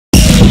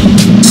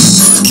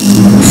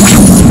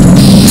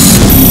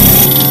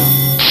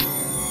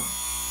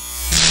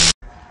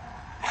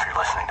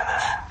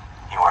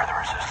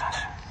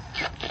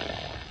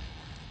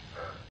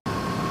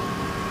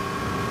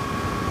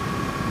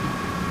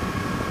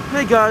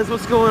Hey guys,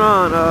 what's going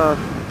on?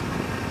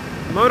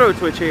 Moto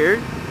Twitch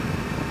here.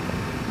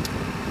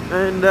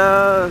 And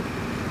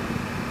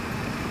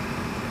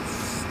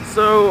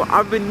so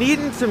I've been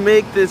needing to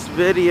make this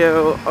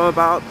video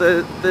about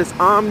this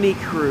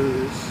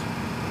omni-cruise.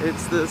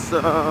 It's this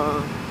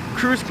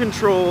cruise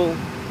control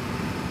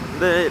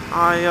that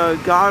I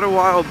got a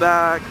while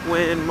back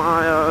when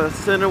my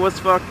center was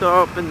fucked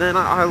up, and then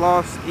I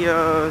lost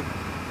the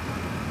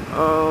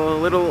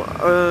little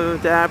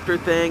adapter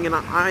thing, and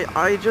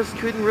I just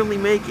couldn't really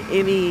make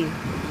any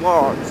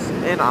vlogs,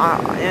 and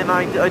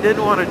I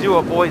didn't want to do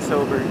a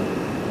voiceover.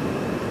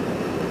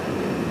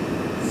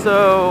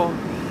 So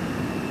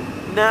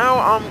now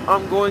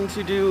I'm going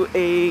to do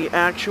a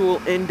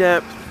actual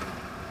in-depth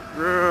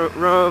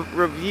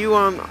review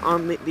on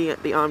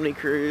the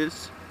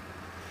omni-cruise,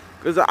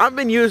 because I've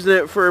been using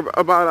it for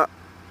about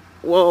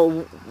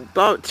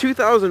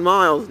 2,000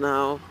 miles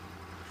now.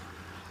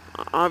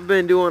 I've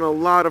been doing a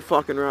lot of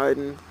fucking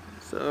riding,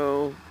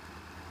 so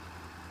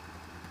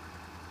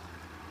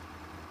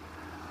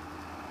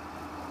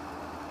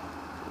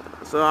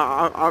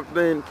I've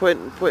been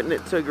putting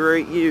it to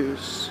great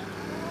use.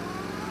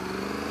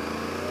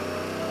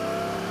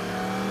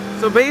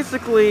 So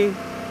basically,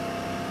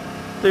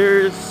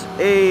 there's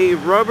a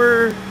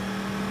rubber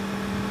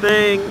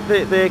thing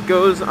that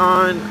goes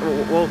on,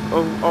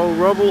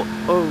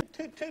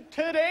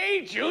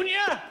 Today,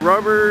 Junior?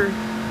 Rubber,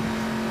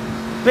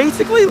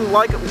 basically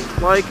like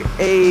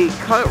a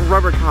cut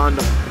rubber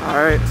condom,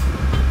 alright?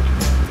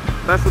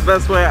 That's the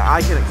best way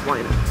I can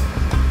explain it.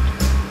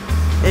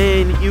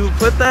 And you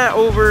put that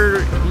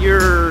over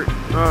your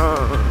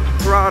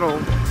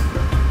throttle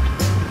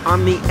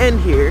on the end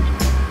here,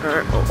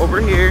 or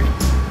over here.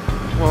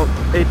 Well,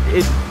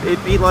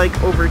 it'd be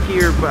like over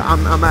here, but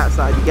on that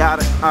side. You got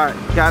it? Alright,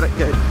 got it,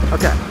 good.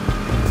 Okay.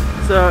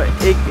 So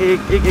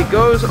it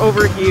goes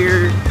over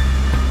here,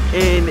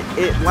 and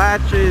it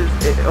latches,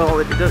 it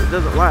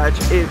doesn't latch,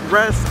 it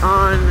rests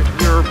on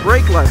your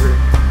brake lever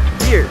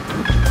here.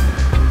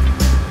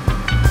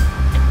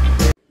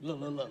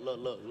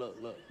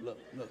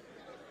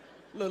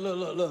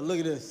 Look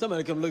at this.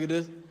 Somebody come look at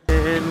this.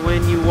 And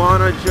when you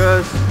want to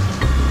just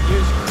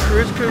use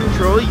cruise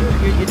control,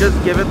 you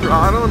just give it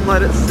throttle and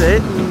let it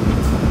sit,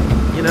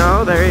 and you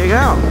know, there you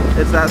go.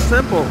 It's that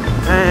simple.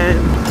 And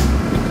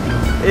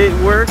it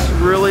works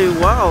really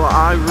well.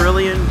 I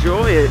really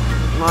enjoy it.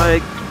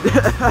 Like,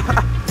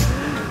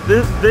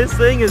 this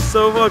thing is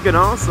so fucking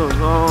awesome.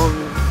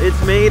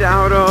 It's made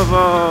out of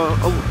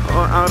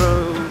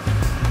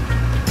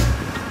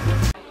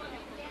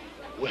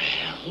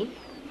Well,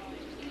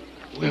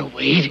 we're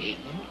waiting.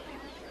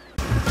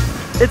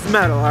 It's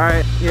metal,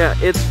 alright? Yeah,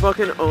 it's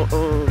fucking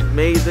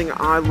amazing.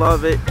 I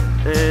love it.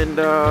 And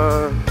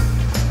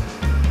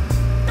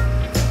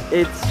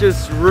it's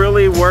just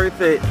really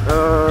worth it.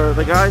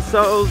 The guy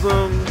sells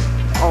them.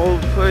 I'll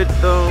put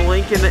the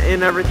link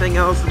in everything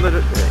else in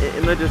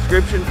the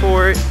description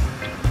for it.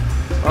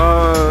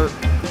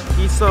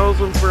 He sells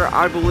them for,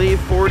 I believe,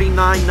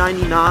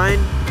 $49.99.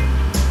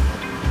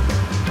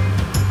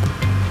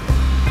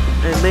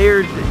 And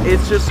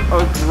it's just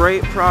a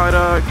great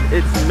product.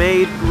 It's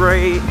made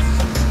great.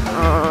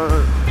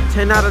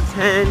 10 out of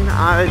 10.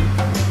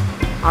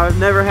 I've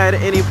never had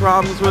any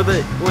problems with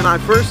it. When I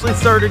firstly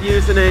started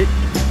using it,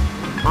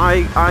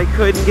 I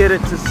couldn't get it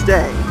to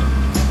stay.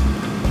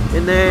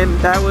 And then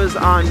that was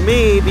on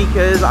me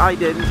because I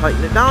didn't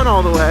tighten it down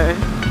all the way.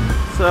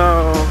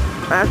 So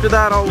after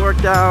that all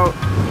worked out,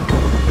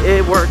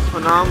 it worked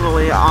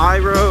phenomenally. I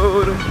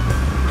rode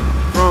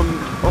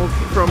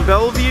from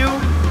Bellevue,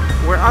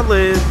 where I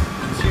live,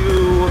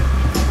 to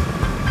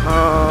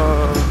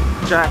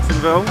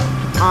Jacksonville.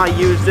 I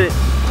used it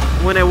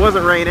when it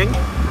wasn't raining.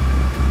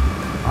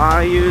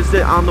 I used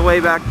it on the way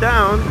back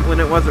down when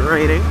it wasn't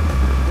raining.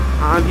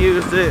 I've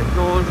used it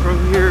going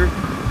from here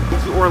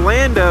to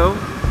Orlando,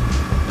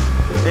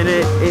 and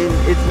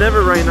it's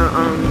never rained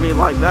on me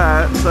like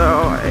that.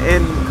 So,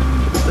 and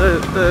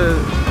the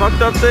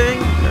fucked up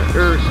thing,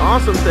 or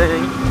awesome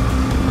thing,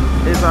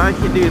 is I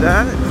can do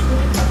that.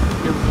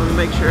 Let me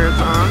make sure it's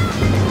on.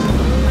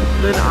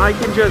 Then I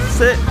can just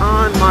sit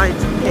on my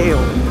tail.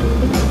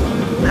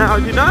 Now,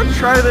 do not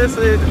try this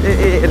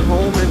at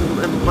home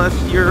unless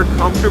you're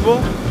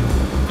comfortable,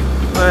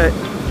 but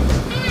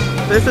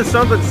this is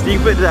something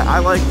stupid that I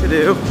like to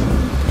do.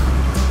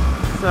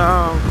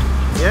 So,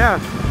 yeah,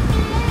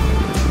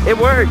 it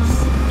works.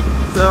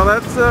 So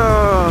that's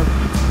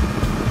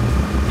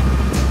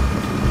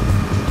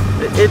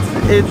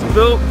it's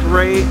built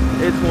great.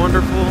 It's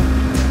wonderful.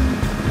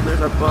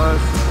 There's a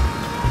bus.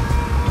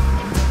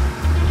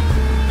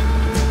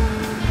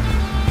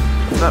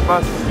 Is that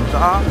bus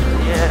stop?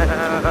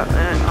 Yeah,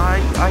 and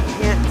I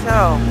can't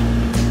tell.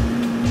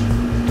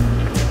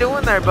 What you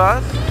doing there,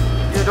 bus?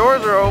 Your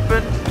doors are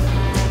open.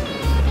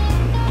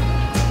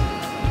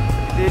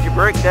 Did you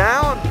break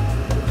down?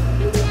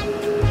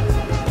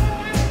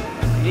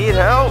 You need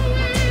help?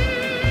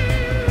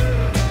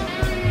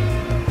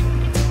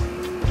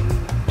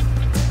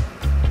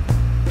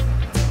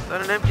 Is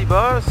that an empty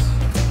bus?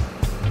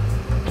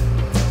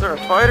 Is there a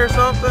fight or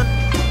something?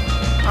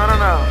 I don't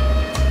know.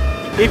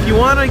 If you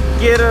want to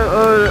get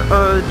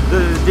a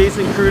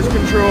decent cruise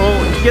control,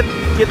 get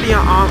the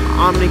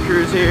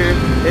omni-cruise here.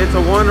 It's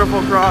a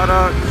wonderful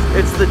product.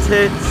 It's the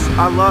tits.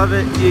 I love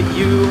it.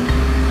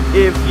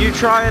 If you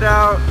try it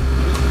out,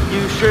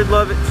 you should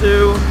love it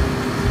too.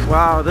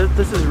 Wow,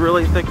 this is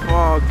really thick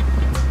fog.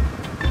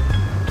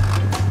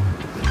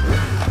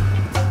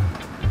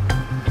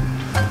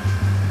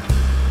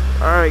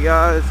 Alright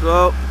guys,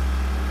 well,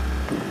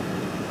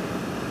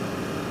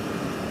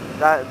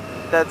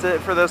 that's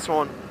it for this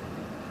one.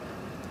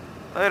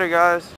 Later guys.